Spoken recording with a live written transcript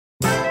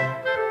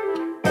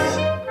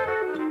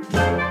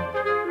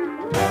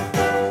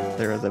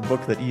there is a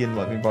book that Ian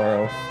let me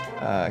borrow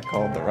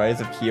called The Rise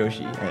of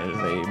Kyoshi, and it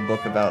is a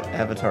book about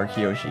Avatar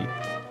Kyoshi.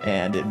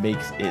 And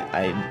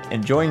I'm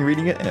enjoying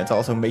reading it, and it's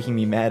also making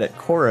me mad at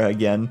Korra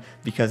again,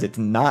 because it's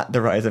not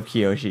The Rise of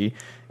Kyoshi,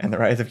 and The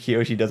Rise of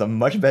Kyoshi does a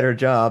much better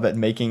job at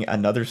making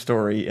another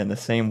story in the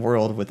same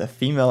world with a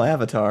female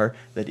avatar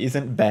that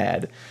isn't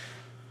bad.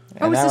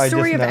 And it's the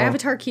story of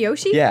Avatar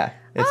Kyoshi? Yeah,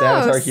 it's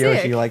Avatar sick.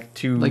 Kyoshi like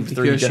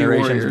three Kyoshi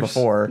generations Warriors.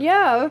 before.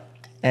 Yeah.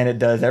 And it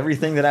does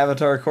everything that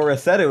Avatar Korra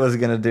said it was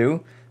going to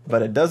do,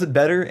 but it does it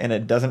better, and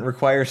it doesn't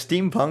require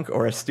steampunk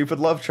or a stupid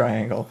love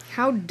triangle.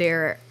 How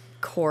dare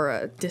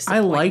Korra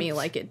disappoint me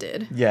like it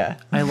did. Yeah.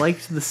 I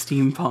liked the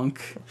steampunk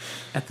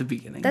at the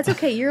beginning. That's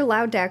okay. You're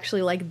allowed to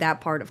actually like that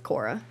part of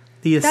Korra.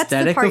 The That's the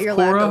aesthetic part of you're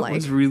allowed to Korra like.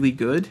 was really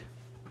good.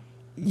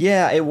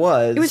 Yeah, it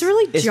was. It was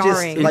really It's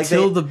jarring. Just, like,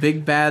 Until the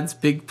big bad's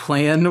big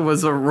plan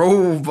was a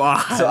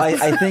robot. So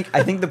I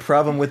think the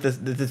problem with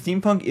the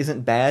steampunk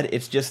isn't bad.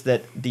 It's just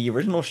that the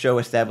original show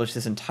established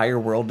this entire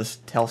world to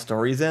tell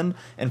stories in,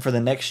 and for the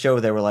next show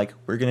they were like,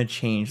 we're gonna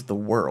change the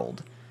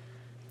world.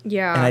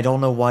 Yeah. And I don't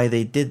know why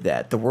they did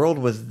that. The world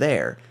was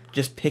there.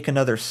 Just pick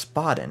another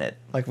spot in it.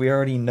 Like, we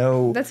already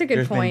know That's a good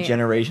there's point. been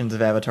generations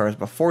of avatars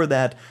before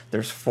that.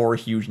 There's 4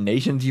 huge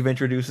nations you've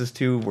introduced us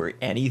to where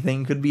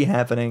anything could be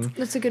happening.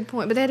 That's a good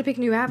point. But they had to pick a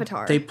new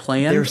avatar. They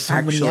planned There's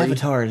so many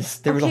avatars.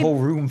 There was a Okay, whole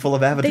room full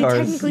of they avatars.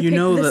 technically You picked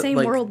know the that same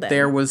like world then.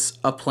 there was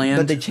a plan.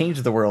 But they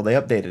changed the world. They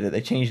updated it. They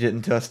changed it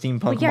into a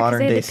steampunk Well, yeah, because modern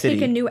they day had to city.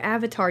 pick a new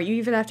avatar. You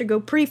either have to go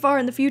pretty far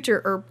in the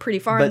future or pretty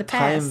far in the But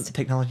time past.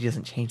 technology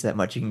doesn't change that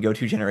much. You can go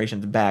 2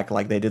 generations back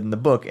like they did in the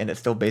book, and it's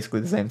still basically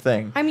the same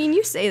thing. I mean,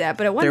 you say that,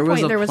 but at one There was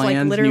point a there was like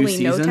planned literally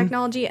new no season.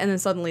 technology, and then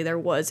suddenly there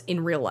was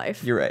in real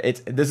life. You're right.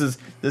 This is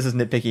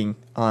nitpicking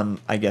on,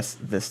 I guess,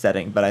 the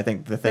setting, but I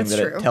think the thing That's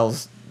that true. it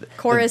tells.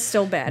 Korra is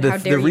still bad. How dare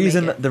the you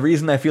reason make it? the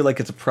reason I feel like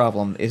it's a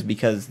problem is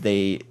because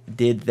they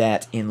did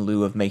that in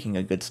lieu of making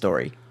a good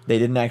story. They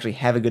didn't actually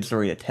have a good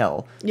story to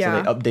tell,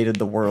 Yeah. so they updated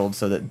the world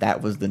so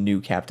that was the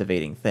new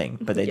captivating thing.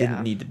 But they Yeah.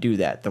 didn't need to do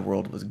that. The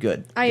world was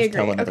good. I Just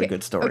agree. Tell another Okay.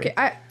 good story. Okay,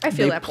 I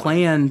feel They that point.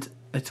 planned.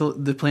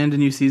 They planned a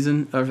new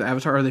season of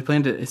Avatar, or they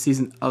planned a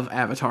season of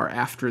Avatar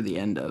after the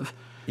end of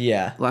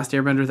Yeah. Last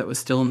Airbender that was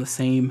still in the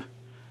same.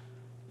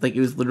 Like, it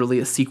was literally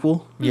a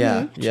sequel.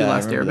 Yeah. To Yeah. I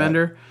Last remember that.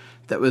 Airbender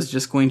that was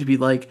just going to be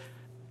like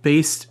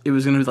based. It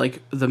was going to be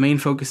like the main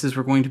focuses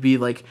were going to be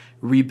like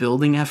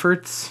rebuilding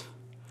efforts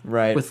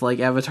Right. with like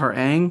Avatar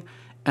Aang,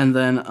 and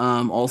then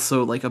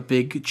also like a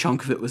big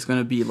chunk of it was going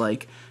to be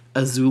like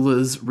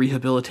Azula's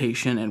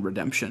rehabilitation and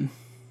redemption.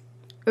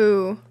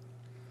 Ooh.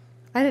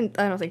 I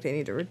don't think they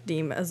need to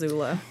redeem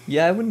Azula.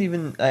 Yeah, I wouldn't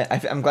even.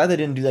 I'm glad they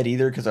didn't do that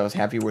either because I was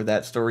happy where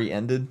that story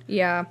ended.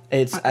 Yeah.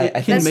 It's. I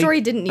That think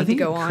story didn't need I think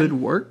to go it on. could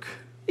work.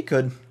 it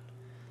could.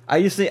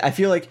 I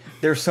feel like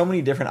there's so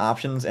many different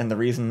options, and the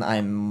reason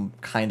I'm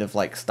kind of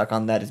like stuck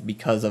on that is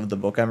because of the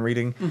book I'm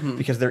reading.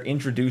 Because they're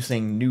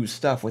introducing new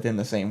stuff within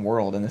the same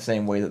world in the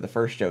same way that the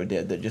first show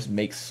did. That just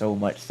makes so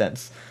much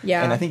sense.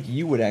 Yeah. And I think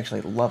you would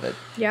actually love it.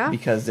 Yeah?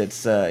 Because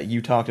it's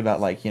you talked about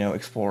like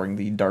exploring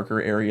the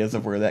darker areas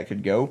of where that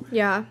could go.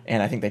 Yeah.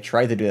 And I think they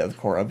tried to do that with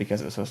Korra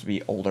because it was supposed to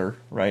be older,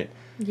 right?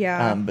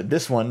 Yeah. But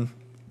this one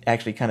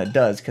actually kind of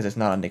does because it's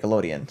not on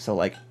Nickelodeon. So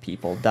like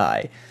people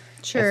die.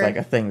 Sure. It's like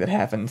a thing that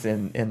happens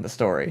in the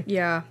story.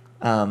 Yeah.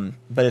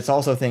 But it's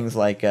also things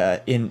like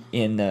in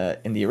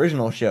the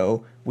original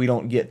show, we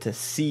don't get to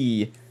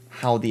see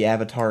how the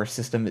Avatar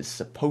system is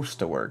supposed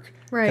to work.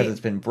 Right. Because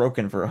it's been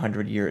broken for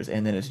 100 years,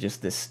 and then it's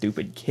just this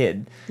stupid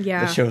kid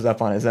Yeah. that shows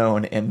up on his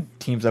own and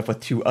teams up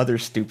with 2 other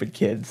stupid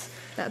kids.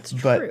 That's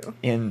true. But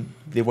in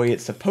the way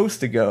it's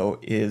supposed to go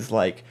is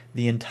like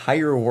the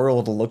entire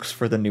world looks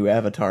for the new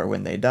Avatar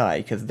when they die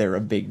because they're a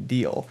big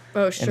deal.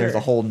 Oh, And there's sure. a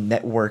whole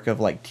network of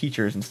like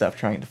teachers and stuff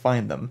trying to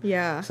find them.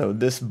 Yeah. So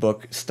this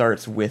book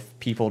starts with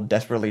people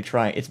desperately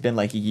trying. It's been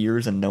like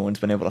years and no one's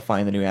been able to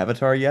find the new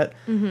Avatar yet.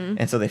 Mm-hmm.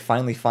 And so they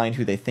finally find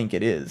who they think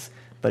it is.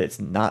 But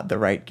it's not the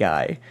right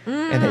guy.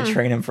 And they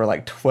train him for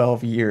like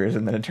 12 years,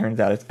 and then it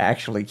turns out it's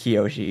actually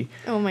Kyoshi.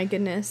 Oh my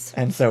goodness.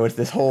 And so it's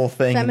this whole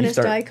thing. Feminist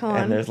and icon.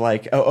 And there's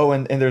like,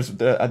 and there's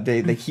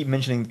they keep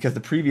mentioning, because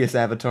the previous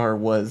Avatar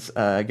was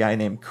a guy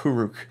named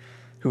Kuruk,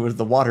 who was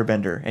the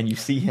waterbender, and you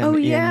see him Oh,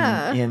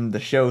 yeah. in the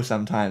show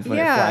sometimes when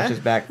Yeah. it flashes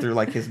back through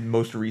like his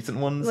most recent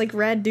ones. Like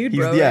Rad Dude he's,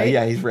 Bro, yeah, right?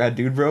 yeah, he's Rad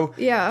Dude Bro.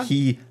 Yeah.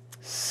 He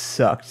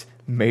sucked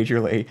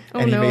majorly, Oh,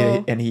 and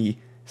no. he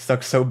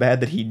sucked so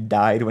bad that he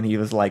died when he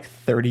was like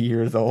 30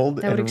 years old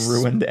That would and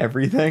ruined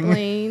everything.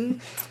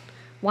 Explain.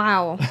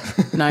 Wow.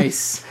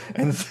 Nice.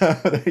 And so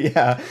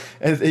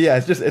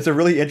it's a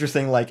really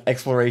interesting like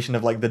exploration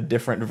of like the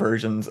different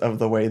versions of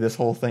the way this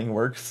whole thing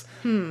works.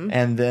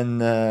 And then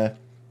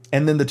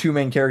the 2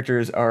 main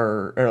characters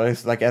are, or at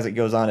least like as it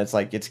goes on, it's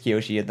like it's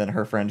Kyoshi and then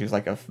her friend who's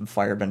like a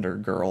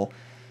firebender girl.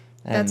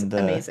 That's And,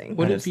 amazing.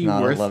 Would and it it's be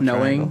not a worth love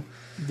knowing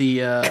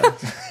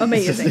triangle. the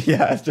Amazing.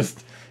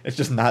 It's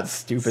just not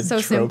stupid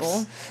So tropes.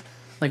 simple.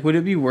 like? Would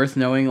it be worth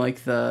knowing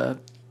like the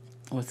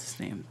what's his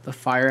name? The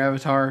fire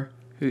avatar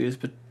who is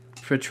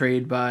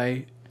portrayed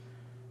by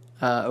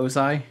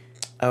Ozai.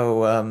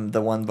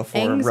 The one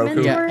before Aang's Roku.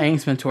 mentor? Yeah,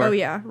 Aang's mentor. Oh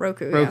yeah,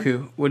 Roku. Yeah.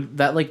 Roku. Would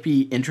that like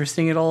be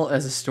interesting at all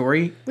as a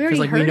story? We already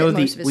like heard know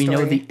most of his we know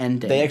story. the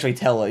ending. They actually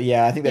tell it.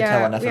 Yeah, I think they Yeah,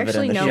 tell enough we of it in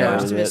actually the know show.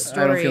 most of his that-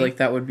 story. I don't feel like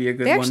that would be a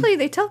good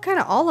They tell kind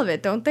of all of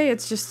it, don't they?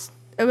 It's just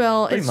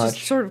Pretty it's much.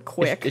 just sort of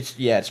quick.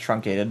 It's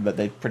truncated, but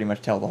they pretty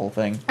much tell the whole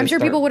thing. I'm They sure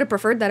start- people would have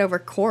preferred that over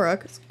Korra,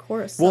 because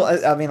Korra sucks. Well,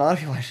 I mean, a lot of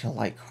people actually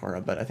like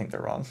Korra, but I think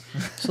they're wrong.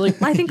 So like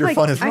I think Your like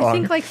fun is I wrong.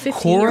 think like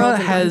 15-year-olds Korra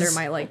and has under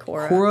might like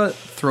Korra. Korra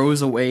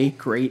throws away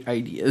great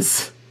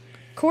ideas.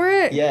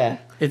 Korra. Yeah.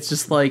 It's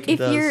just like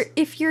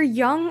If you're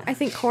young, I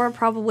think Korra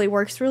probably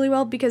works really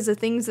well because the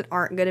things that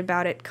aren't good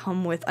about it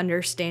come with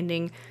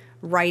understanding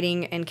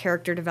writing and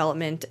character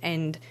development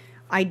and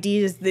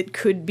ideas that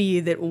could be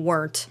that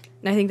weren't.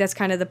 And I think that's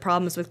kind of the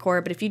problems with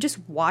Korra. But if you just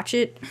watch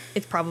it,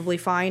 it's probably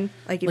fine.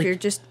 Like if Like, you're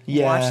just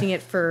yeah. watching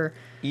it for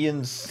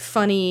Ian's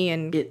funny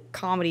and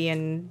comedy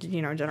and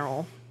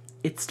general.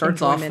 it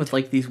starts off enjoyment. with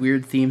like these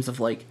weird themes of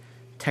like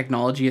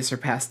technology has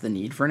surpassed the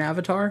need for an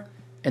avatar,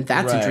 and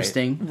that's Right,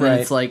 interesting. Then right.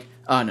 it's like,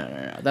 oh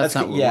no, that's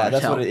not what we yeah, want to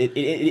that's tell. what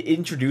it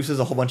introduces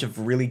a whole bunch of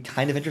really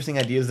kind of interesting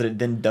ideas that it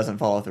then doesn't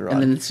follow through on.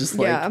 And then it's just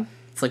like Yeah.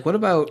 it's like, what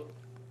about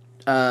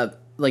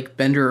like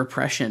Bender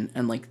oppression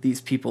and like these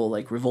people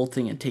like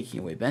revolting and taking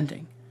away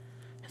bending?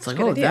 It's like,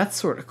 Good oh, idea. that's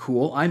sort of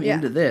cool. I'm Yeah.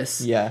 into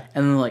this. Yeah.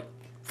 And then like,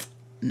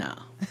 no.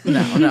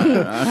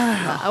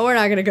 We're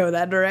not gonna go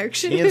that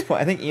direction.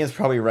 I think Ian's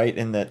probably right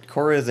in that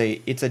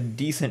Korra it's a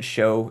decent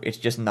show. It's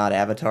just not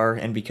Avatar,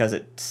 and because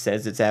it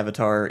says it's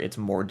Avatar, it's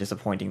more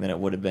disappointing than it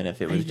would have been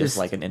if it was just just-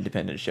 like an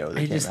independent show. That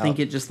I came just think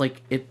out. it just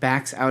like it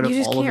backs out of You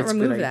just all of can't its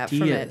remove good that from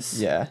it.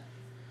 ideas. Yeah.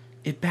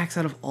 It backs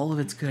out of all of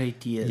its good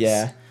ideas.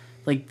 Yeah.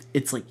 Like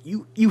it's like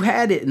you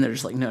had it and they're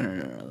just like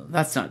no,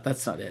 that's not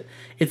it.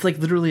 It's like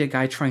literally a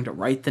guy trying to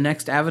write the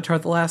next Avatar: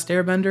 The Last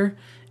Airbender,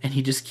 and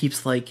he just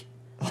keeps like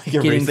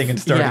erasing and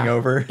starting yeah,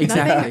 over.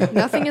 Exactly.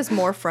 Nothing is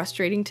more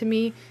frustrating to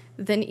me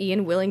than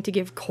Ian willing to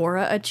give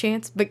Korra a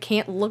chance, but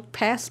can't look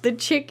past the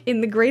chick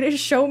in The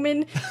Greatest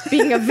Showman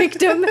being a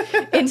victim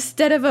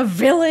instead of a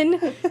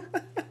villain.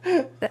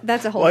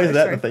 That's a whole Why other is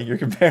that story. the thing you're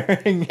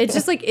comparing? It's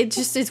just like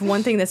it's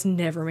one thing that's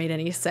never made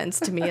any sense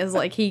to me. Is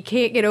like he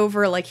can't get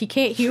over like he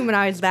can't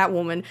humanize that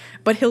woman,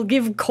 but he'll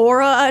give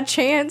Korra a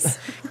chance.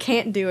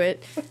 Can't do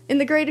it. In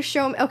The Greatest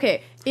Showman,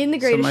 okay. In The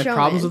So Greatest my Showman,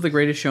 problems with The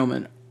Greatest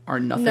Showman are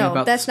nothing no,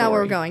 about that's the not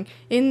where we're story. going.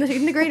 In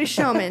the Greatest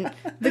Showman,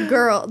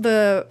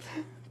 the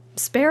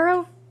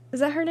Sparrow, is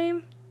that her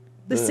name?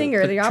 The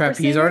singer, the opera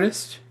trapeze singer?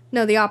 artist.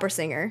 No, the opera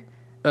singer.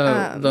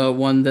 The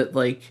one that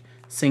like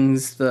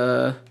sings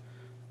the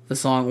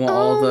song while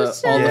all the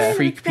shine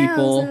freak a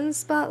people thousand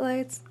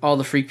spotlights. all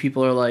the freak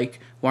people are like,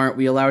 why aren't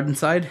we allowed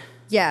inside?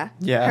 Yeah,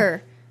 Yeah.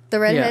 her, the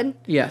redhead.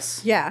 Yeah.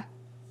 Yes. Yeah.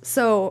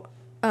 So,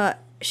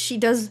 she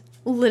does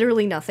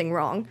literally nothing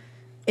wrong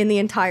in the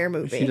entire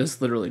movie. She does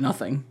literally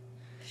nothing.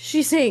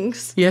 She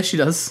sings Yeah, she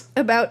does.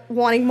 about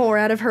wanting more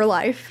out of her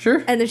life.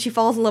 Sure. And then she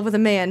falls in love with a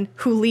man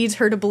who leads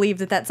her to believe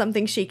that that's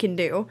something she can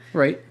do.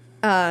 Right.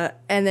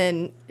 And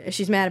then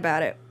she's mad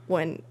about it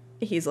when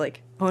he's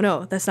like, oh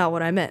no, that's not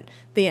what I meant.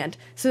 The end.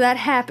 So that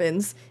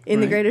happens in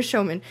The Right. Greatest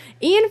Showman.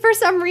 Ian, for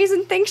some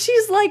reason, thinks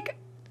she's like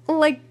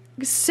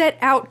set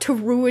out to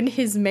ruin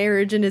his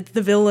marriage and it's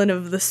the villain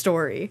of the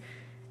story.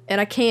 And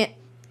I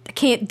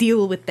can't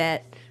deal with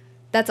that.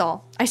 That's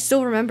all. I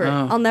still remember it.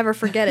 Oh. I'll never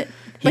forget it.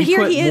 But He here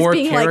put he is more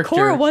being like, character-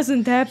 Korra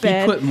wasn't that He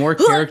bad. put more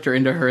character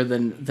into her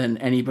than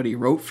anybody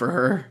wrote for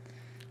her.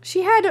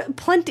 She had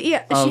plenty. She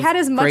Of had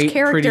as much great,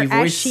 character pretty as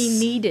voice. she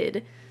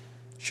needed.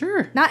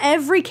 Sure. Not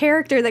every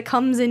character that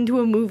comes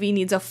into a movie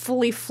needs a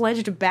fully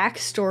fledged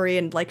backstory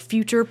and like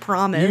future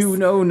promise. You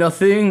know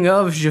nothing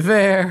of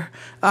Javert.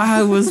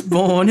 I was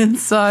born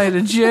inside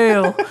a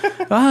jail.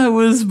 I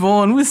was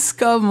born with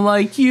scum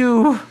like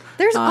you.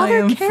 There's I other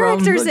am from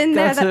characters the in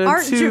there that gutter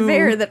aren't too.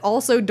 Javert that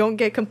also don't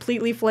get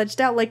completely fledged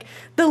out. Like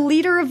the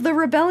leader of the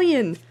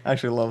rebellion. I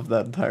actually love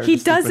that entire He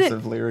sequence doesn't.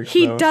 of lyrics.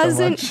 He though, so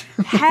doesn't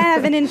much.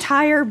 have an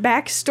entire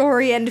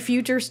backstory and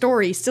future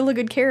story. Still a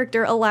good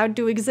character allowed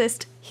to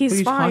exist. He's What are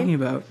you fine. talking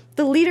about?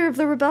 The leader of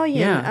the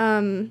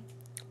rebellion.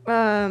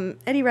 Yeah.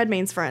 Eddie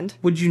Redmayne's friend.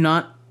 Would you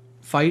not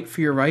fight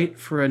for your right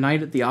for a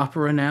night at the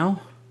opera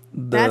now?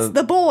 That's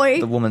the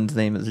boy. The woman's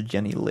name is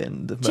Jenny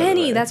Lind. by the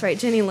Jenny. way. That's right.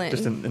 Jenny Lynn.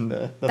 Just in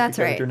the That's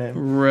the character right.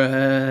 name.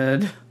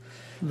 Red.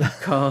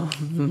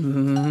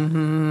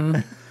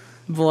 The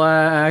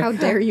black. How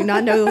dare you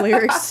not know the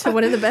lyrics to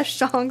one of the best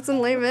songs in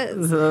Les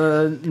Mis?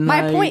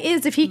 My My point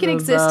is, if he can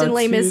exist in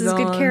Les Mis as a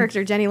good dawn.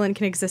 character, Jenny Lynn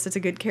can exist as a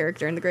good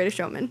character in The Greatest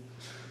Showman.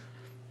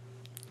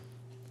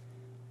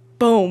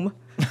 Boom.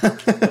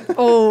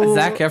 Oh,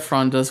 Zac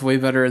Efron does way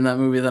better in that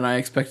movie than I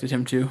expected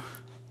him to.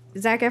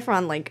 Zac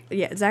Efron,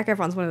 Zac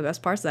Efron's one of the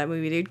best parts of that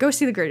movie, dude. Go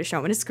see The Greatest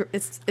Showman. It's the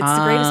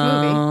greatest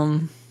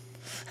movie.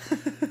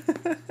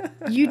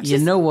 You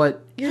know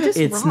what? you're just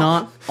it's wrong.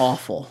 not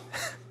awful.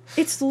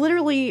 It's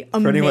literally For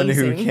amazing. anyone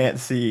who can't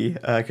see,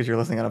 because you're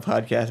listening on a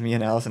podcast, me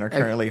and Allison are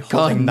currently guns.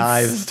 holding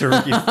knives to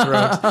Ricky's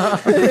throat.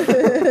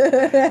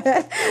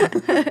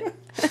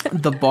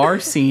 The bar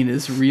scene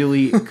is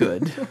really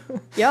good.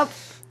 Yep.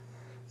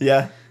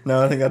 Yeah.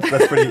 No, I think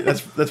that's pretty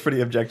that's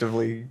pretty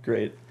objectively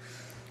great.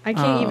 I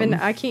can't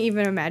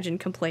even imagine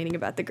complaining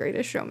about The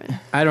Greatest Showman.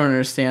 I don't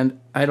understand.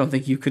 I don't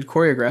think you could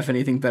choreograph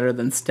anything better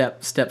than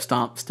step, step,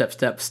 stomp, step,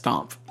 step,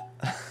 stomp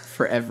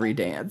for every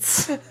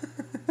dance.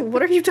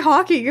 What are you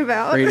talking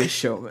about? Greatest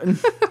Showman.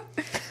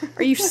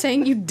 Are you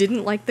saying you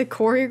didn't like the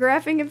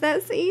choreographing of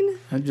that scene?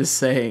 I'm just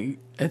saying,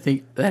 I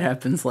think that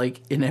happens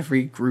like in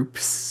every group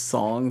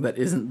song that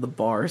isn't the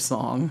bar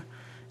song.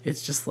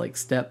 It's just like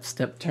step,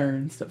 step,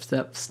 turn, step,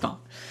 step,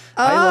 stomp.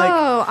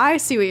 Oh, I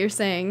see what you're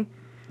saying.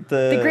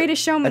 The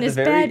Greatest Showman is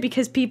bad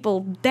because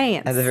people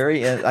dance. At the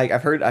very end, like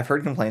I've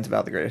heard complaints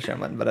about The Greatest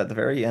Showman, but at the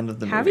very end of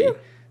the Have movie,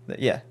 you?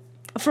 Yeah.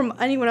 From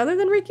anyone other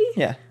than Ricky?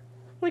 Yeah.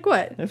 Like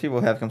what? If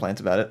people have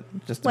complaints about it,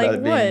 just Like about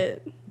it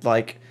being what?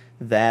 like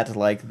that,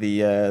 like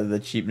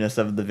the cheapness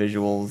of the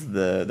visuals.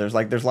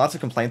 There's lots of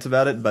complaints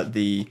about it, but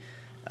the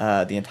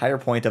entire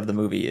point of the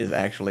movie is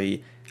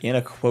actually in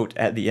a quote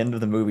at the end of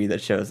the movie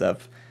that shows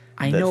up.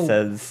 That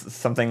says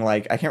something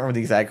like, I can't remember the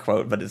exact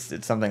quote, but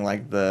it's something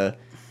like the.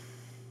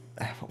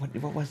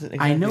 What was it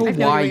exactly? I know I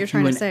know why what you're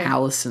trying you to and say.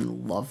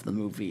 Allison love the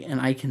movie,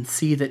 and I can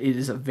see that it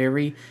is a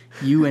very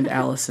you and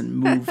Allison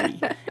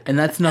movie. And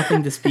that's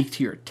nothing to speak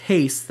to your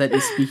taste, that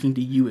is speaking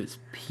to you as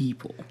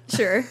people.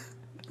 Sure.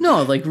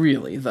 No, like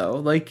really, though.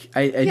 Like,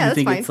 I do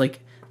think fine. it's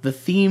like the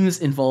themes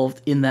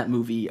involved in that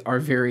movie are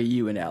very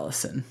you and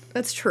Allison.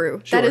 That's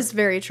true. Sure. That is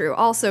very true.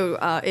 Also,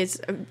 it's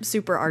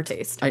super our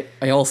taste.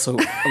 I also,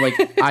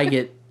 like, I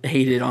get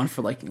hated on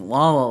for liking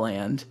La La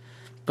Land,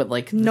 but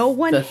like No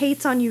one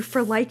hates on you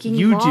for liking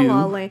You La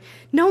La do. Land.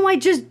 No, I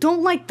just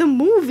don't like the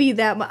movie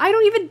that much. I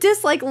don't even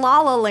dislike La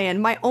La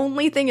Land. My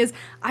only thing is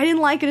I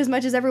didn't like it as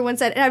much as everyone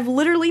said, and I've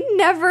literally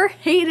never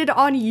hated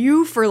on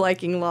you for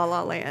liking La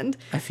La Land.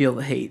 I feel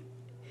the hate.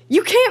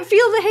 You can't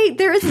feel the hate.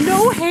 There is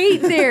no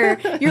hate there.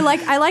 You're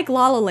like, I like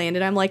La La Land,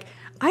 and I'm like,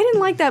 I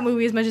didn't like that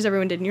movie as much as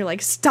everyone did, and you're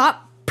like,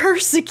 stop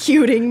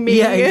persecuting me.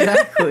 Yeah,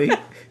 exactly.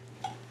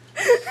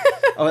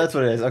 Oh, that's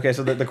what it is. Okay,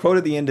 so the quote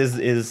at the end is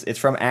it's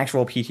from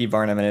actual P.T.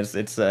 Barnum, and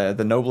it's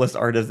the noblest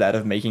art is that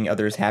of making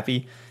others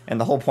happy. And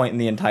the whole point in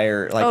the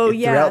entire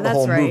throughout the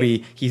whole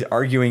movie, he's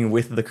arguing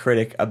with the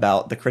critic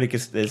about the critic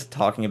is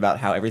talking about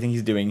how everything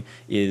he's doing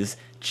is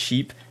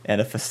cheap and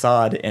a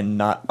facade and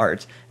not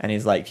art. And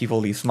he's like, people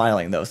leave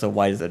smiling though, so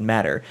why does it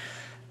matter?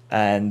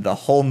 And the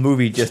whole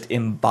movie just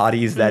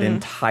embodies that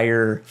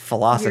entire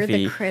philosophy,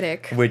 You're the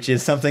critic. which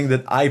is something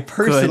that I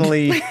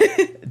personally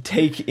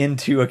take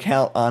into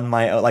account on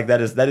my own. Like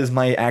that is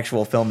my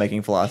actual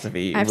filmmaking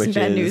philosophy. I have which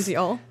some bad is news,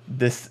 y'all.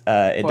 This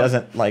it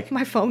doesn't like.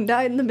 My phone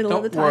died in the middle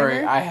of the Don't timer.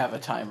 worry, I have a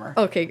timer.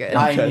 Okay, good.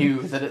 I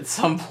knew that at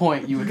some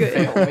point you would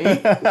fail me.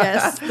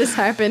 Yes, this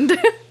happened.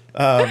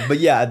 But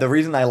yeah, the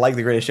reason I like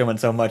The Greatest Showman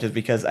so much is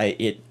because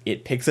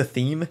it picks a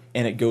theme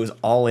and it goes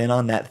all in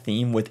on that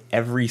theme with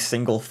every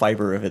single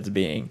fiber of its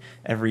being.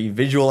 Every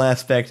visual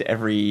aspect,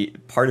 every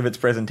part of its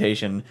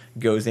presentation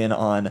goes in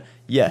on,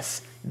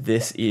 yes,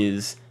 this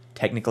is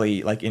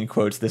technically, like in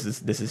quotes, this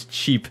is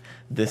cheap,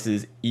 this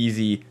is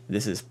easy,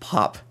 this is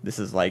pop, this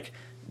is like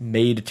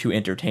made to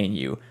entertain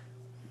you.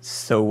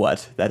 So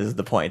what? That is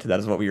the point. That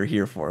is what we are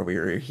here for. We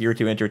are here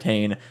to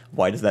entertain.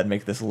 Why does that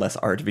make this less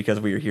art? Because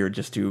we are here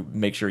just to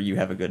make sure you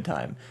have a good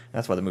time.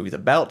 That's what the movie's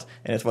about,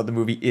 and it's what the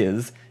movie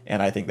is,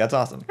 and I think that's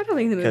awesome. I don't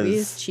think the movie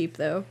 'Cause- is cheap,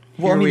 though.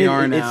 Well, I Here mean, we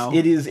are now.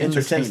 it is in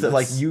the sense that,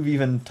 like, Entertain us. you've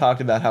even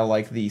talked about how,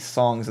 like, the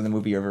songs in the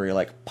movie are very,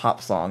 like,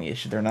 pop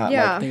song-ish. They're not,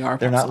 Yeah. like, They are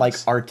they're pop not, like,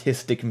 songs.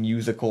 artistic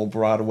musical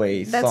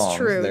Broadway That's songs.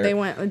 true. They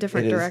went a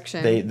different it is-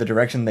 direction. The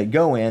direction they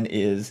go in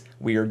is,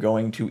 we are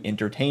going to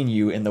entertain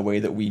you in the way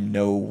that we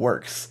know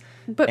works.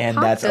 But and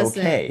pop that's doesn't,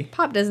 okay.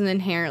 Pop doesn't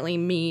inherently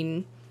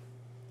mean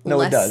No,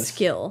 less it does.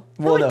 skill.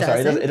 Well, no, no,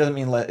 sorry. doesn't. It doesn't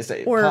mean less.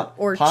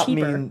 Or pop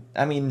cheaper.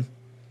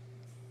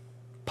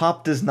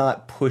 Pop does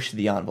not push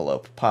the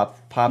envelope. Pop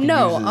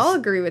No, uses I'll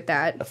agree with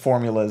that.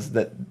 formulas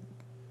that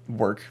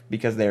work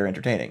because they're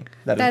entertaining.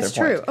 That's is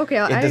their point. true. Okay,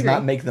 it I does not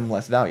agree. make them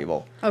less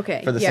valuable.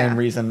 Okay, For the yeah. same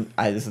reason,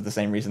 this is the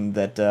same reason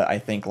that I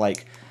think,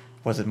 like,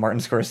 was it Martin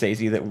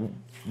Scorsese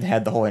that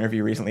had the whole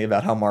interview recently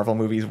about how Marvel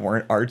movies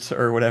weren't art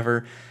or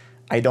whatever?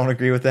 I don't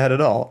agree with that at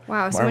all.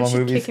 Wow, someone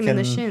should kick him in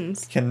the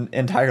shins. Can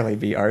entirely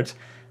be art.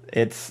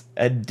 It's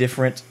a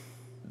different,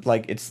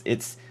 like,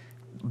 it's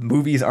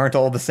movies aren't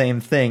all the same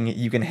thing.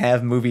 You can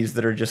have movies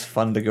that are just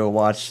fun to go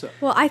watch.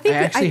 Well, I think I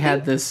actually think,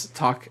 had this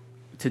talk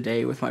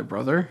today with my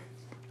brother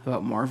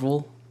about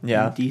Marvel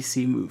Yeah. and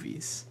DC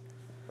movies.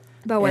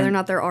 about whether or and-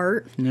 not they're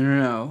art.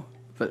 No.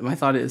 But my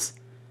thought is,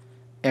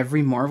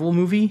 every Marvel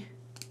movie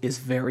is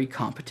very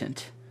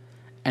competent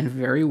and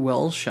very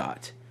well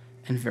shot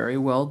and very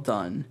well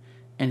done,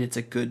 and it's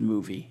a good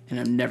movie, and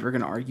I'm never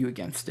going to argue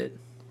against it.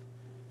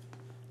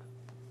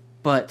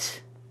 But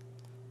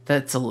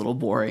that's a little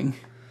boring.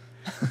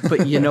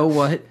 But you know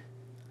what?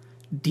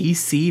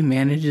 DC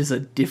manages a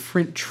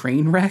different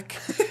train wreck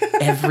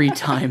every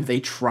time they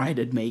try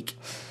to make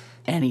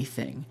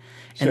anything.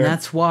 Sure. And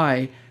that's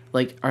why,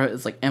 like,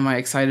 it's like, am I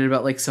excited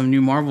about, like, some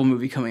new Marvel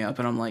movie coming up?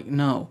 And I'm like,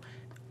 no.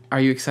 Are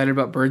you excited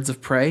about Birds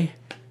of Prey?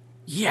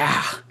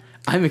 Yeah.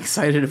 I'm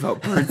excited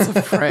about Birds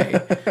of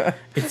Prey.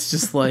 It's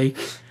just like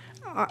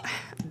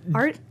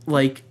Art.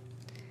 like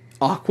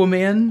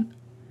Aquaman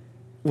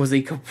was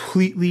a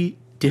completely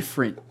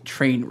different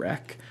train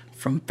wreck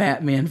from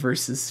Batman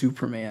versus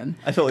Superman.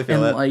 I totally feel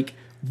and that. Like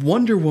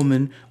Wonder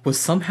Woman was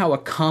somehow a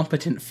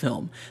competent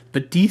film,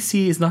 but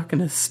DC is not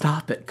going to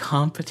stop at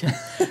competent.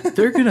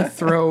 They're going to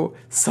throw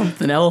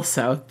something else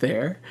out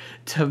there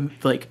to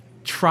like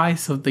try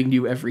something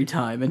new every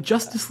time. And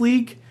Justice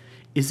League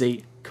is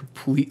a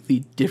completely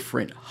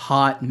different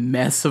hot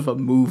mess of a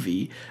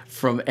movie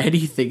from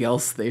anything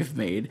else they've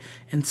made.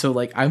 And so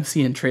like I'm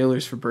seeing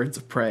trailers for Birds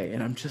of Prey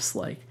and I'm just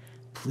like,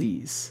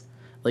 please,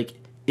 like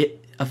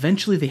it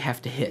eventually they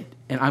have to hit,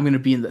 and I'm going to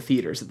be in the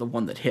theaters at the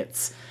one that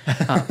hits.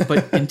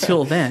 But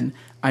until then,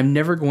 I'm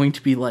never going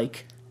to be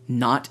like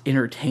not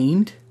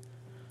entertained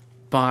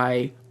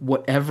by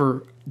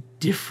whatever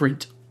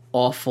different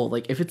awful,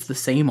 like if it's the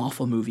same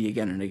awful movie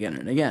again and again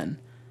and again,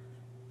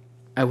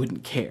 I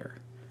wouldn't care.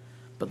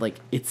 But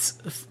like it's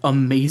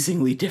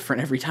amazingly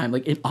different every time.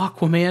 Like in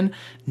Aquaman,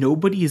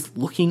 nobody is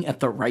looking at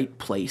the right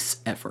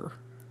place ever.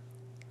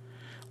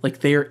 Like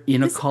they're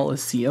in a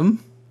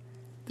coliseum.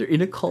 They're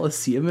in a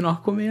coliseum in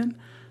Aquaman,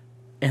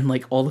 and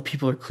like all the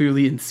people are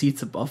clearly in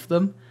seats above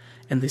them,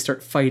 and they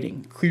start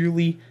fighting.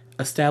 Clearly,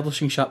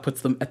 establishing shot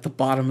puts them at the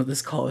bottom of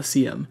this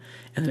coliseum,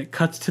 and then it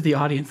cuts to the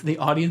audience, and the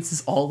audience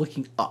is all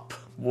looking up.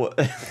 What?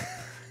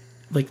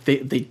 Like they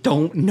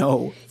don't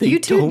know. They You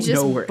two don't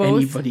just know where both-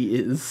 anybody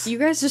is. You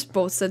guys just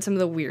both said some of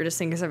the weirdest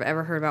things I've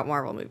ever heard about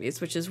Marvel movies,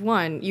 which is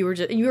one, you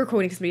were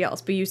quoting somebody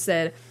else, but you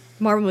said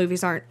Marvel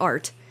movies aren't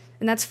art,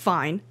 and that's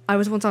fine. I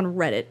was once on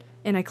Reddit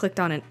and I clicked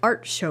on an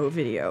art show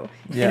video,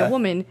 and Yeah. a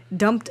woman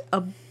dumped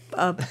a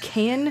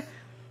can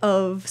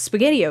of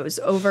SpaghettiOs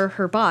over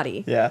her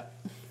body. Yeah.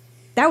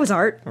 That was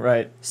art.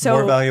 Right. So-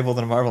 more valuable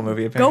than a Marvel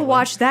movie. Apparently. Go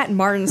watch that,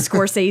 Martin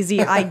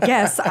Scorsese. I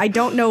guess I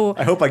don't know.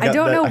 I hope I got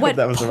don't that. know I hope what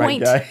that was the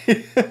right point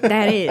guy.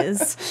 that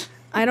is.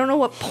 I don't know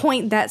what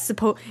point that's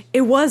supposed.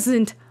 It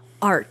wasn't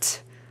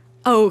art.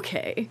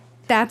 Okay,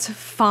 that's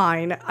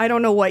fine. I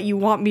don't know what you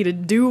want me to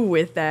do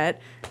with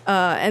that.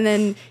 And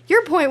then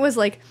your point was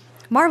like,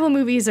 Marvel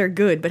movies are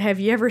good, but have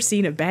you ever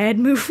seen a bad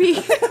movie?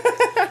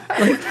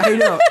 I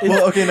know.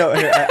 Well, okay, no.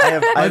 Here,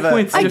 I have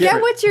point's I a,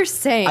 get what you're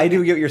saying. I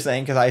do get what you're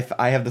saying because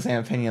I have the same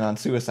opinion on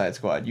Suicide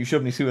Squad. You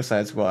showed me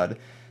Suicide Squad,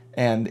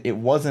 and it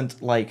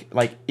wasn't like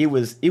it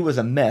was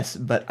a mess,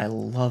 but I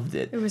loved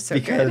it. It was so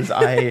because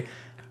good.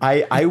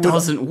 I would,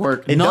 doesn't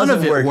work. It None doesn't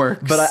of it work,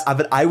 works.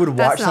 But I would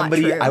That's watch not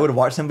somebody. true. I would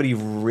watch somebody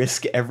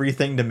risk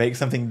everything to make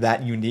something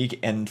that unique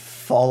and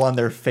fall on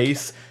their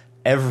face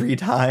every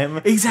time.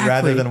 Exactly.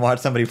 Rather than watch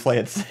somebody play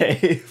it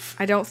safe.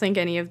 I don't think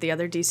any of the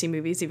other DC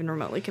movies even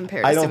remotely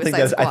compare to I don't think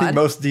Suicide that's. I Squad. think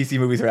most DC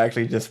movies are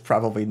actually just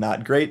probably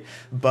not great.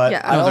 But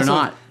Yeah. I No, they're also,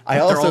 not. I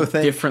They're also all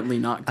think differently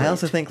not great. I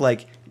also think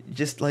like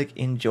just like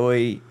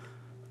enjoy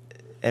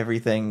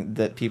everything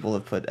that people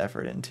have put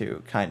effort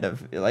into. Kind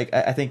of like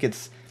I think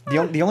it's the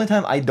only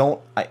time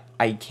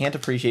I can't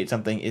appreciate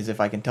something is if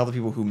I can tell the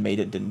people who made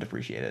it didn't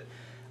appreciate it.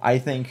 I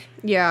think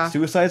Yeah.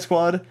 Suicide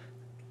Squad.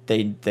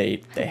 They had Love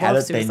it.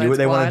 They Suicide knew what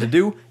they wanted Squad. to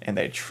do, and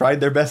they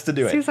tried their best to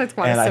do it. Suicide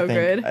Squad and is I so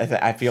think, good.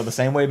 I feel the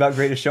same way about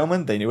Greatest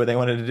Showman. They knew what they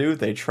wanted to do.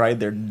 They tried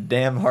their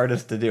damn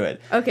hardest to do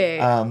it. Okay,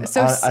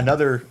 so on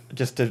another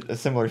just a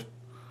similar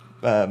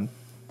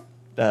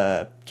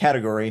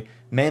category,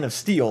 Man of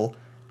Steel,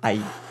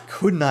 I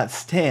could not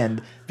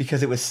stand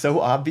because it was so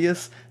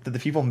obvious that the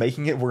people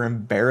making it were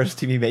embarrassed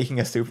to be making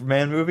a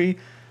Superman movie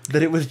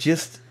that it was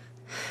just.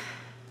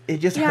 It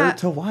just Yeah. hurt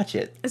to watch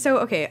it. So,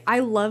 okay, I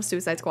love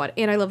Suicide Squad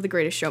and I love The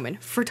Greatest Showman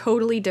for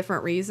totally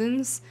different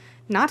reasons.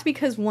 Not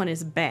because one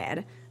is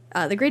bad.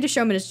 The Greatest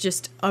Showman is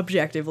just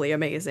objectively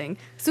amazing.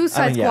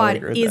 Suicide yeah, I would Squad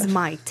agree with is that.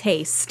 my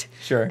taste.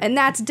 Sure. And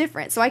that's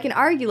different. So I can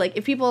argue, like,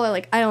 if people are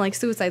like, I don't like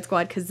Suicide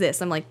Squad because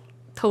this, I'm like,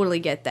 totally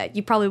get that.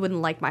 You probably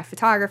wouldn't like my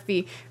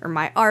photography or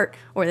my art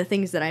or the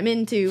things that I'm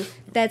into.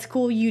 That's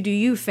cool. You do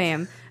you,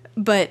 fam.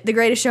 But The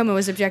Greatest Showman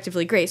was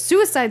objectively great.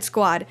 Suicide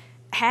Squad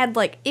had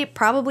it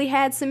probably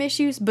had some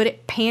issues, but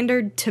it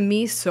pandered to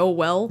me so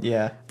well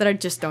Yeah. that I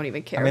just don't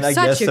even care. I mean, I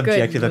Such guess a good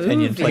subjective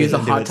opinion movie. plays He's a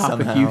into Hot it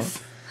Topic somehow.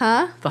 youth.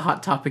 Huh? The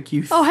Hot Topic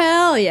youth. Oh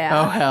hell yeah!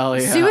 Oh, hell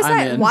yeah,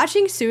 I'm in.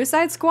 Watching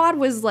Suicide Squad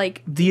was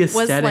like The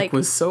aesthetic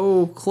was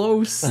so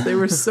close. They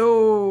were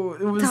so.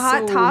 It was the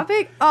Hot so,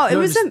 Topic. Oh, it no,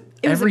 was just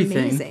it was everything.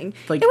 amazing.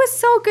 Like- it was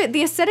so good.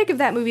 The aesthetic of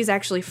that movie is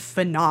actually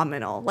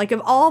phenomenal. Like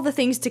of all the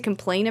things to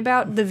complain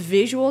about, the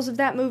visuals of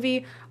that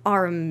movie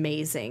are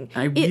amazing.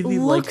 I it really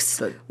liked looks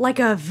the- like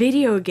a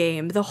video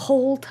game the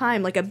whole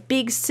time, like a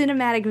big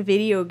cinematic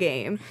video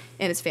game,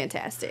 and it's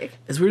fantastic.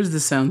 As weird as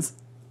this sounds,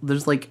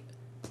 there's like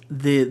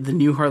the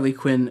new Harley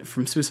Quinn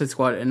from Suicide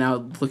Squad, and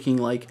now looking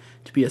like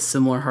to be a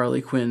similar Harley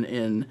Quinn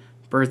in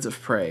Birds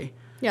of Prey.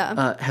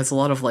 Yeah. Has a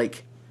lot of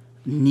like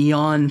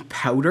neon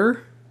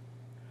powder,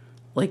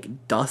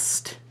 like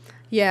dust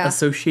Yeah.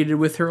 associated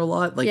with her a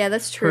lot. Like Yeah,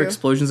 that's Her true.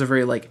 explosions are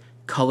very like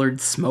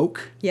colored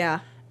smoke, Yeah.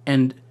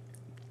 and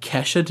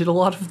Kesha did a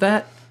lot of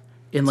that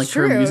in like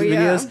True, her music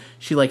yeah. videos,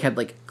 she like had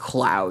like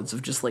clouds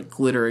of just like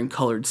glitter and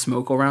colored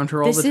smoke around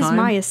her all This the time. is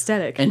my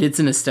aesthetic. And it's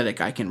an aesthetic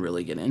I can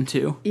really get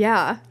into.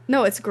 Yeah.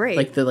 No, it's great.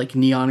 Like the like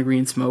neon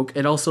green smoke.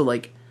 It also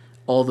like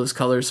all those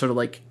colors sort of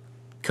like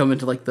come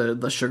into like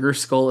the sugar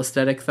skull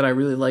aesthetic that I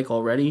really like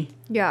already.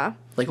 yeah.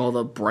 Like all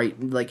the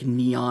bright like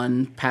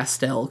neon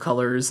pastel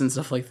colors and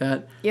stuff like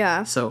that.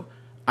 Yeah. So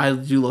I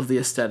do love the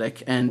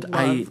aesthetic, and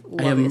I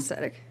Love am the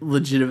aesthetic.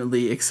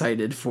 legitimately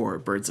excited for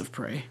Birds of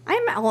Prey.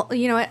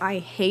 You know what? I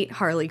hate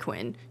Harley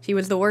Quinn. She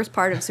was the worst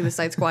part of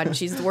Suicide Squad, and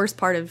she's the worst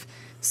part of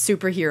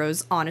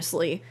superheroes,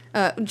 honestly.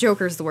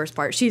 Joker's the worst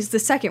part. She's the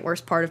second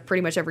worst part of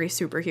pretty much every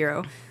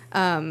superhero.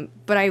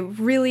 But I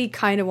really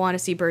kind of want to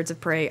see Birds of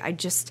Prey. I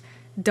just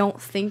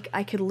don't think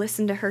I could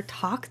listen to her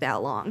talk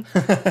that long.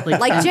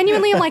 Like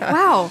genuinely, I'm like,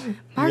 wow,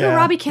 Margot Yeah.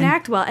 Robbie can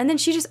act well. And then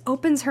she just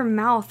opens her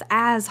mouth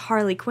as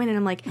Harley Quinn, and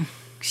I'm like,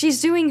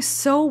 she's doing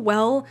so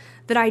well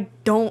that I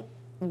don't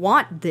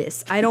want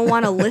this. I don't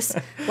want to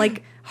listen.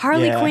 Like,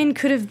 Harley Yeah. Quinn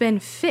could have been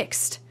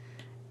fixed.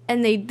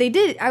 And they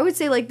did, I would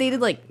say, like, they did,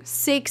 like,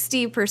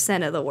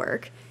 60% of the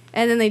work.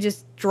 And then they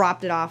just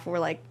dropped it off. We're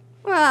like,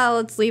 well,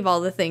 let's leave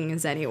all the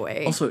things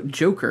anyway. Also,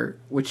 Joker,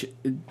 which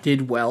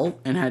did well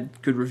and had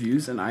good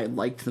reviews, and I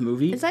liked the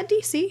movie. Is that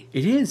DC?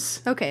 It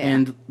is. Okay, yeah.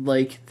 And,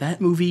 like,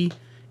 that movie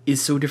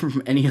is so different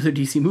from any other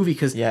DC movie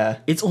because Yeah.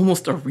 it's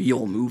almost a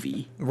real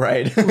movie.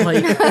 Right.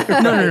 Like,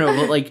 no,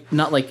 but, like,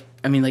 not like,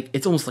 I mean, like,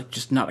 it's almost like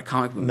just not a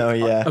comic movie. No,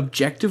 yeah.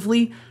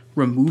 Objectively,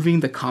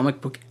 removing the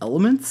comic book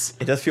elements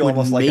It does feel would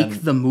almost like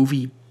make the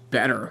movie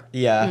better.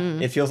 Yeah,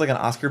 it feels like an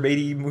Oscar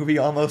baity movie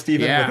almost,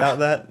 even Yeah. without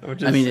that.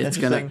 Which is I mean, it's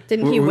gonna. interesting.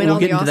 Didn't he win all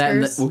get the into that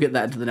Oscars? we'll get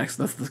that into the next.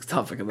 That's the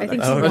topic of the I think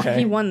next. Oh, he, okay.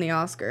 he won the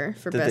Oscar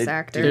for Did Best they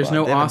Actor. do There's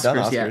no they haven't done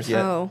Oscars yet.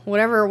 Oh,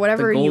 whatever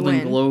The you Golden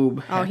win.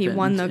 Globe. Oh, he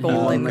won the happened. Golden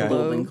He won the Globe.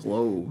 Golden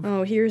Globe.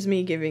 Oh, here's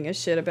me giving a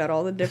shit about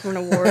all the different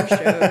award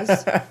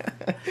shows.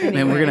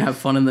 Man, we're gonna have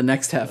fun in the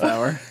next half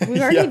hour. We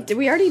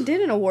already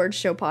did an award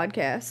show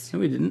podcast. No,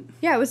 we didn't.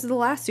 Yeah, it was the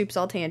last Soups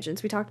All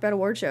Tangents. We talked about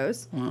award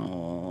shows.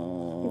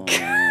 Oh.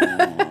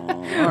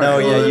 No,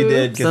 yeah, you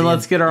did. 'cause So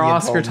let's get our Ian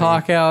Oscar told me.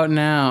 talk out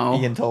now.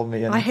 Ian told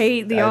me. And I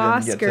hate the I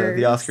didn't get to- Oscars.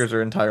 The Oscars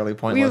are entirely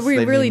pointless. We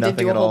They really mean did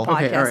do nothing a at whole all. podcast.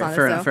 Okay, all right,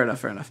 on it,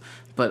 fair enough.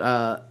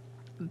 But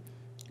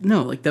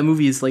no, like that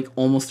movie is like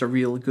almost a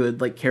real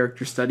good like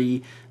character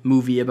study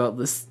movie about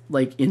this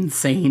like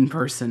insane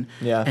person.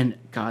 Yeah. And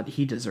God,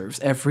 he deserves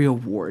every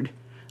award.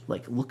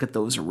 Like, look at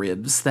those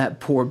ribs. That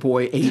poor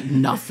boy ate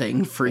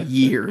nothing for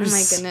years. Oh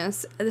my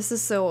goodness.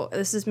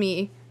 This is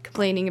me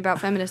complaining about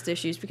feminist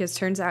issues because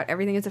turns out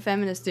everything is a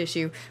feminist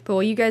issue. But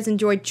while you guys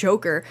enjoy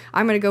Joker,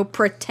 I'm going to go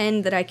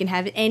pretend that I can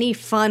have any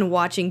fun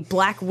watching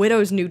Black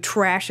Widow's new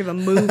trash of a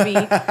movie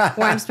where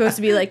I'm supposed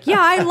to be like, yeah,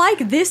 I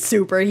like this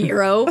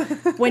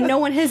superhero when no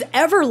one has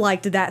ever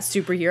liked that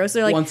superhero. So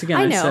they're like, Once again,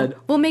 I I know, said-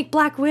 we'll make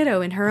Black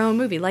Widow in her own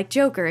movie like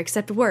Joker,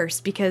 except worse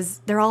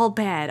because they're all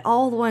bad.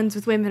 All the ones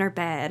with women are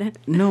bad.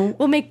 No.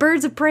 We'll make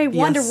Birds of Prey,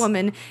 Wonder Yes.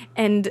 Woman,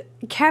 and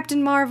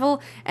Captain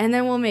Marvel, and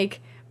then we'll make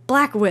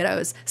Black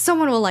Widows.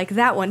 Someone will like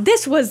that one.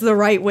 This was the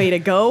right way to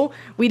go.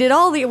 We did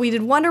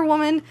Wonder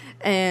Woman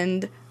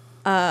and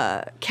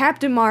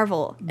Captain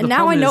Marvel. And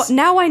now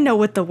I know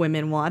what the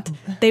women want.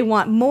 They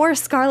want more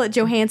Scarlett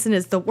Johansson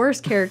as the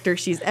worst character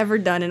she's ever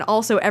done and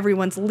also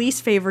everyone's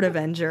least favorite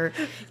Avenger,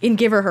 and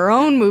give her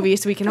own movie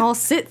so we can all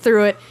sit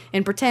through it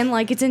and pretend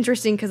like it's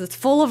interesting because it's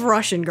full of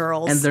Russian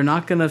girls. And they're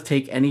not going to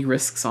take any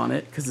risks on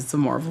it because it's a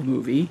Marvel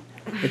movie.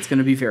 It's going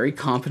to be very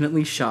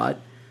competently shot,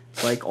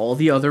 like all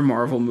the other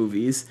Marvel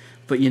movies.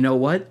 But you know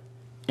what?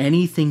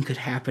 Anything could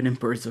happen in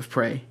Birds of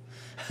Prey.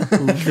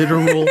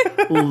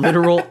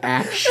 Literal,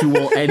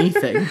 actual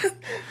anything.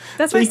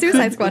 That's why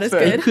Suicide Squad is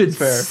They good. could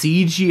Fair.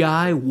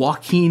 CGI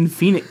Joaquin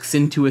Phoenix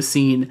into a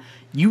scene.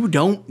 You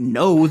don't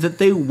know that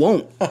they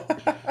won't.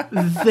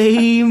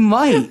 They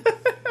might.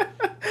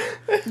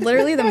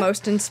 Literally the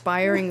most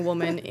inspiring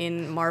woman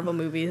in Marvel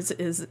movies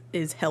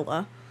is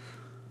Hela.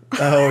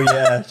 Oh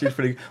yeah, she's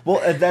pretty.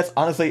 Well, that's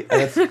honestly,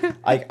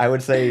 I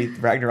would say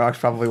Ragnarok's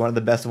probably one of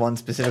the best ones,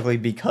 specifically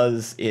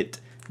because it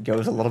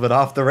goes a little bit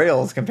off the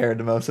rails compared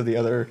to most of the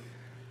other.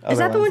 Is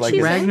that the ones. one she's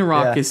in?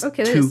 Ragnarok Yeah. is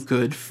Okay, too there's-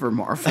 good for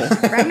Marvel.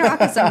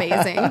 Ragnarok is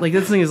amazing. Like,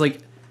 this thing is like,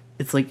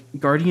 it's like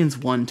Guardians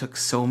 1 took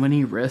so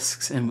many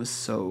risks and was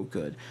so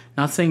good.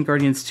 Not saying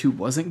Guardians 2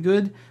 wasn't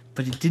good,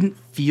 but it didn't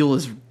feel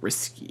as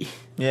risky.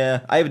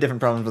 Yeah, I have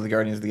different problems with the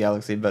Guardians of the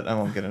Galaxy, but I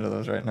won't get into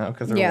those right now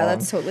because they're Yeah, long.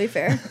 that's totally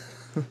fair.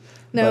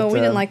 No, But, we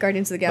didn't like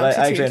Guardians of the Galaxy.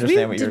 I actually 2.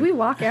 understand what Did you're- we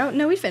walk out?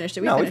 No, we finished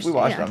it. We No, finished we it.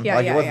 watched Yeah. them. Yeah,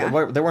 Like,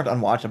 yeah. they weren't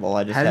unwatchable.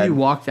 I just Have had you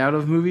walked out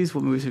of movies?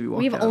 What movies have you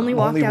walked We've out only of?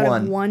 walked Only out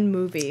one. of one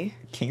movie.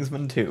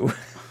 Kingsman 2.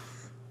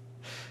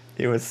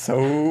 It was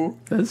so.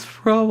 That's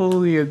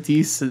probably a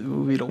decent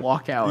movie to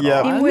walk out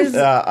Yeah. on. It was.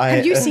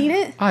 Have you I- seen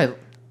it?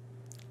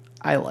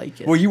 I like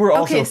it. Well, you were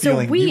also Okay, so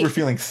you were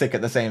feeling sick at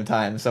the same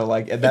time. So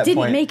like at It that didn't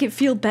point, make it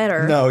feel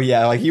better. no,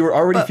 yeah, like you were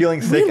already But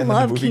feeling sick, we and then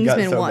love the movie got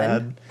Kingsman so 1.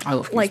 bad. I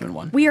love Like Kingsman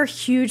 1. we are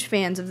huge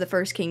fans of the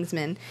first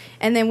Kingsman,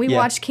 and then we Yeah.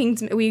 watched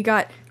Kingsman. We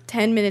got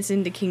 10 minutes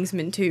into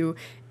Kingsman 2,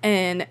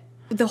 and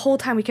the whole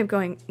time we kept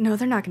going, no,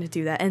 they're not going to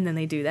do that, and then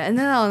they do that, and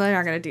then oh, they're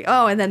not going to do,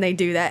 oh, and then they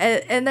do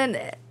that, and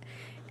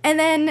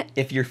then.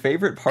 If your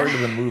favorite part of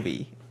the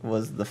movie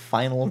was the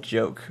final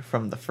joke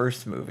from the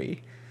first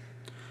movie,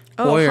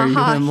 Boy, are you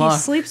in he luck.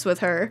 sleeps with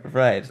her.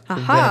 right?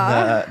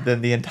 Aha.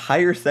 Then the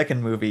entire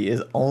second movie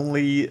is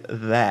only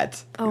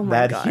that Oh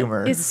my God.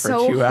 humor It's for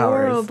so 2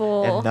 hours,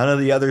 horrible. and none of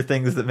the other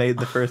things that made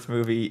the first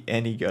movie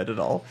any good at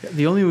all.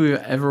 The only movie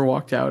I ever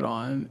walked out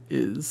on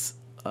is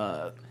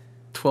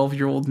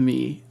 12-year-old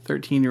me,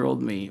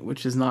 13-year-old me,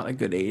 which is not a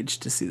good age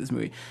to see this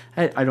movie.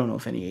 I don't know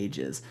if any age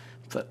is,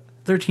 but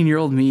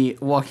 13-year-old me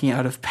walking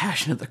out of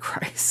Passion of the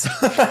Christ.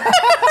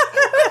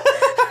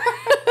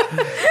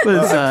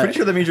 Was, I'm pretty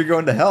sure that means you're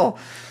going to hell.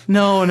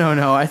 No.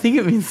 I think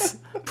it means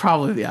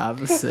probably the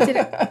opposite.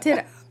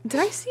 Did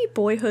I see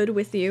Boyhood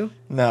with you?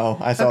 No,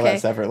 I saw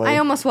that separately. I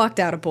almost walked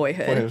out of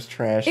Boyhood. Boy, it was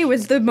trash. It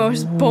was the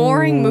most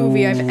boring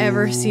movie I've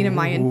ever seen in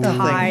my Nothing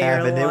entire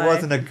happened. life. It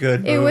wasn't a good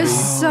movie. It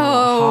was so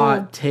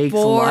Hot takes.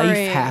 boring.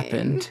 Life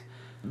happened.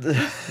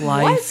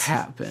 Life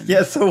happened.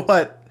 Yeah, so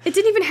what? It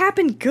didn't even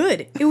happen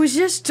good. It was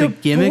just The a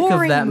gimmick of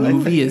boring that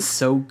movie is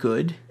so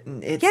good.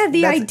 Yeah,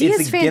 the idea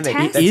is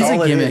fantastic. It is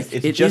all a gimmick.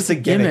 It's It just is a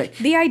a gimmick. gimmick.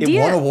 The It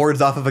idea- won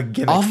awards off of a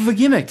gimmick. Off of a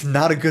gimmick. It's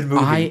not a good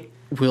movie. I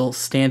will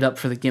stand up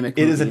for the gimmick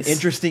It movies. is an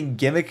interesting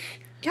gimmick,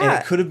 and Yeah.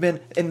 it could have been.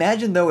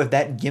 Imagine though if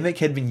that gimmick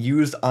had been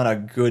used on a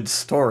good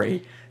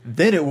story,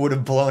 then it would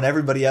have blown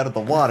everybody out of the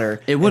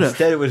water. It would have.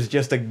 Instead, it was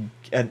just an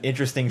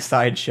interesting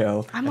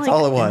sideshow. I'm That's like,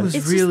 all it was. It was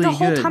It's really just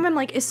the whole good. time I'm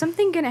like, is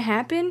something gonna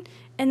happen?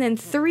 And then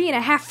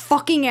 3.5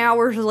 fucking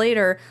hours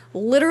later,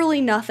 literally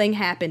nothing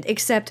happened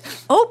except,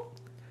 oh,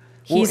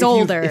 he's Well,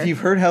 older. If you've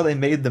heard how they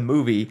made the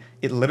movie,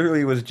 it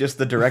literally was just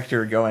the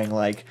director going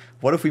like,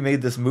 "What if we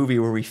made this movie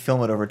where we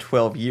film it over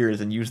 12 years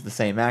and use the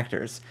same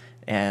actors?"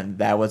 And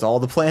that was all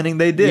the planning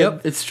they did.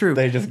 Yep, it's true.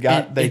 They just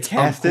And they it's a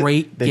cast it.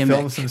 great They gimmick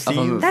filmed some of a scenes.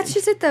 movie. That's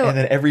just it though. And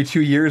then every 2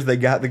 years they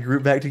got the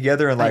group back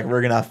together and like,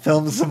 we're gonna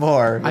film some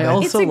more. I And then-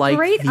 also it's a like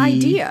great the-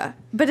 idea,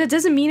 but it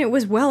doesn't mean it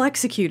was well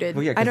executed.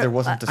 well, yeah, I because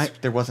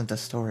don't- there wasn't a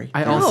story.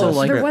 I There was also no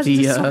like there wasn't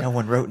the a story. No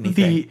one wrote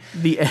anything.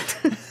 the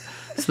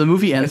so the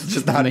movie ends It's with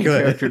just the not main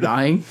good. character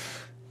dying.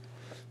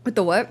 With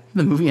the what?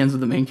 The movie ends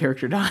with the main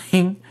character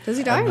dying. Does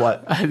he die? And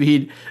what? I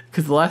mean,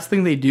 because the last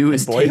thing they do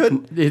is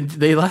Boyhood?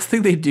 the last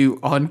thing they do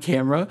on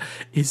camera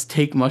is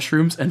take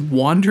mushrooms and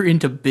wander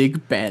into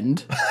Big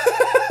Bend.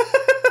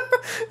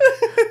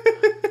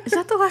 Is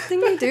that the last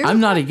thing they do? I'm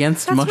not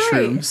against That's right.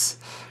 mushrooms,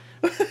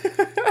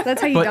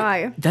 That's how you but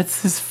die.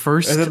 that's his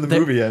first. And then the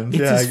movie ends.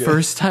 It's Yeah, I his guess.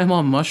 first time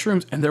on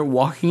mushrooms, and they're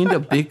walking into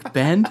Big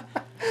Bend.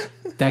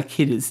 That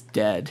kid is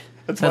dead.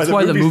 That's why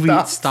why the the movie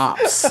movie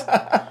stops.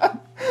 stops.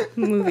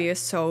 The movie is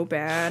so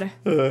bad.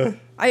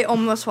 I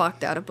almost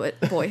walked out of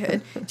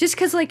Boyhood just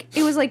because like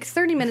it was like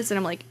 30 minutes and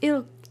I'm like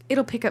it'll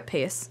pick up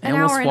pace. I An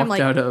almost hour and I'm walked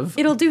like out of-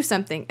 it'll do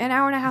something. An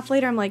hour and a half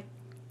later I'm like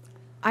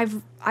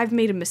I've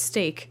made a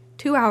mistake.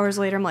 2 hours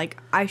later I'm like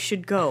I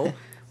should go.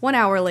 1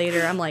 hour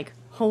later I'm like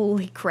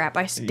holy crap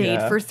I stayed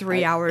Yeah. for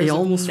 3 hours. I of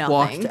almost nothing.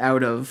 walked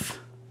out of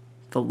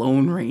the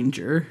Lone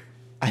Ranger,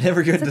 I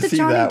never got Is to that the see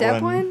Johnny that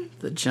Depp one. one?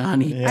 the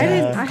Johnny. Yeah.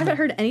 I haven't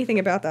heard anything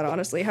about that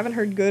honestly. I haven't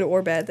heard good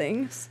or bad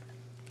things.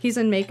 He's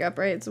in makeup,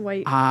 right? It's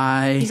white.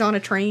 He's on a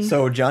train.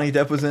 So Johnny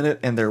Depp was in it,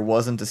 and there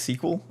wasn't a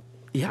sequel.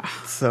 Yeah.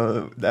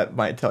 So that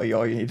might tell you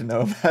all you need to know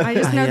about I it.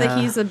 just know that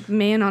Yeah. he's a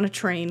man on a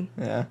train.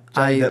 Yeah,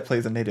 Johnny I- Depp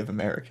plays a Native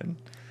American.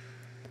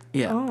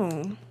 Yeah.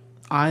 Oh.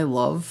 I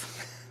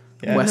love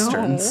Yeah.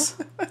 westerns.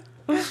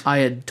 I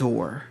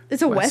adore.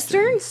 It's a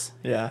western? westerns.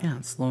 Yeah. Yeah,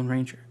 it's Lone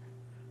Ranger.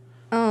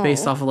 Oh.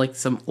 Based off of like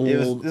some old. It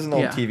was an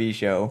old yeah. TV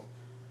show.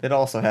 It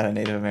also had a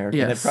Native American.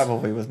 Yes. It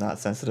probably was not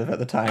sensitive at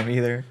the time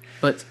either.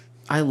 But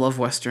I love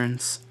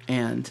westerns,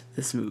 and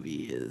this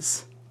movie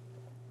is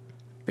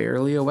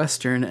barely a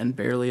western and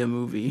barely a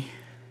movie.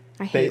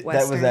 I hate That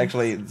westerns. was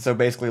actually so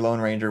basically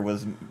Lone Ranger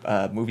was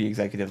movie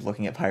executives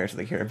looking at Pirates of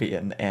the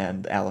Caribbean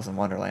and Alice in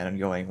Wonderland and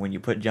going, when you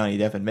put Johnny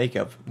Depp in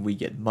makeup, we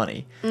get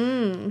money.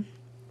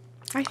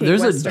 I hate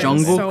There's a westerns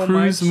Jungle so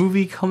Cruise much.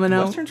 movie coming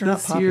out Westerns are not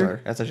this popular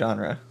year. as a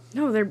genre.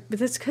 No, but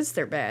that's because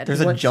they're bad.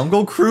 There's a What?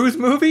 Jungle Cruise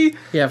movie?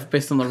 Yeah,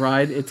 based on the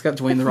ride. It's got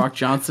Dwayne the Rock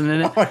Johnson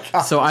in it. Oh my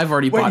God. So I've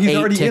already Wait, bought he's 8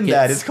 already tickets. in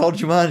that. It's called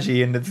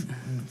Jumanji, and it's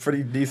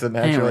pretty decent,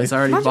 actually. Anyways, I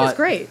already Jumanji was bought.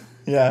 great.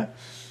 Yeah.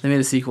 They made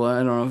a sequel. I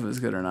don't know if it was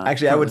good or not.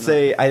 Actually, I would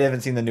Probably say I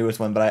haven't seen the newest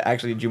one, but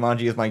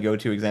Jumanji is my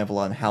go-to example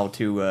on how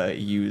to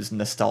use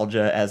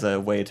nostalgia as a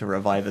way to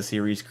revive a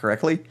series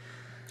correctly.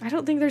 I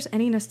don't think there's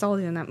any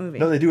nostalgia in that movie.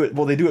 No, they do it.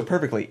 Well, they do it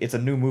perfectly. It's a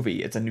new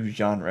movie. It's a new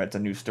genre. It's a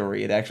new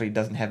story. It actually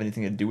doesn't have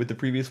anything to do with the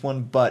previous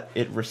one, but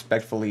it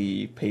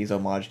respectfully pays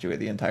homage to it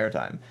the entire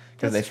time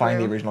because they That's find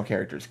the true. original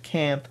characters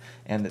camp,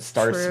 and it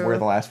starts True. where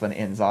the last one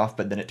ends off,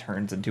 but then it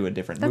turns into a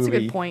different That's a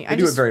movie. good point. They I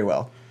do it just- very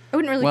well. I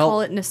wouldn't really Well-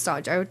 call it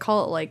nostalgia. I would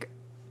call it like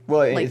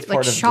Well, it's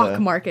part of shock the,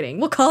 marketing.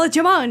 We'll call it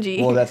Jumanji.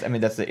 Well,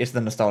 it's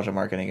the nostalgia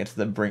marketing. It's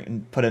the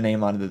put a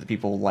name on it that the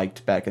people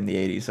liked back in the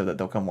 '80s, so that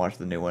they'll come watch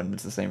the new one.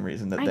 It's the same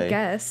reason that I they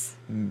guess.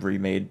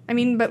 remade. I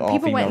mean, but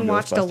people went and all-female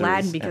watched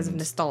Aladdin Ghostbusters because of and-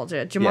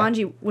 nostalgia.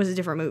 Jumanji was a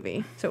different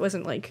movie, so it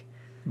wasn't like.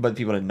 But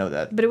people didn't know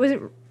that. But it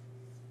wasn't.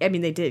 I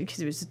mean, they did because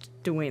it was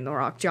Dwayne The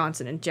Rock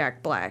Johnson and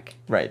Jack Black.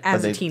 Right,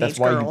 As but a teenage that's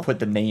why girl. you put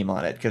the name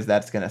on it, because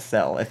that's going to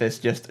sell. If it's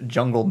just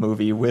Jungle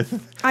Movie with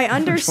I Dwayne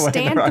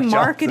understand The Rock the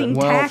marketing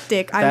Well,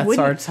 tactic. I that's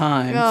wouldn't. our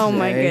time Oh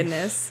my today.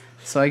 goodness.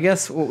 So I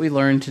guess what we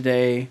learned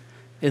today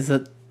is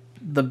that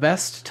the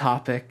best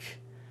topic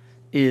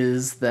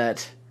is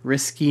that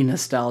risky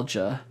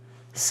nostalgia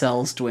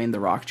sells Dwayne The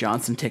Rock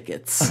Johnson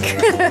tickets.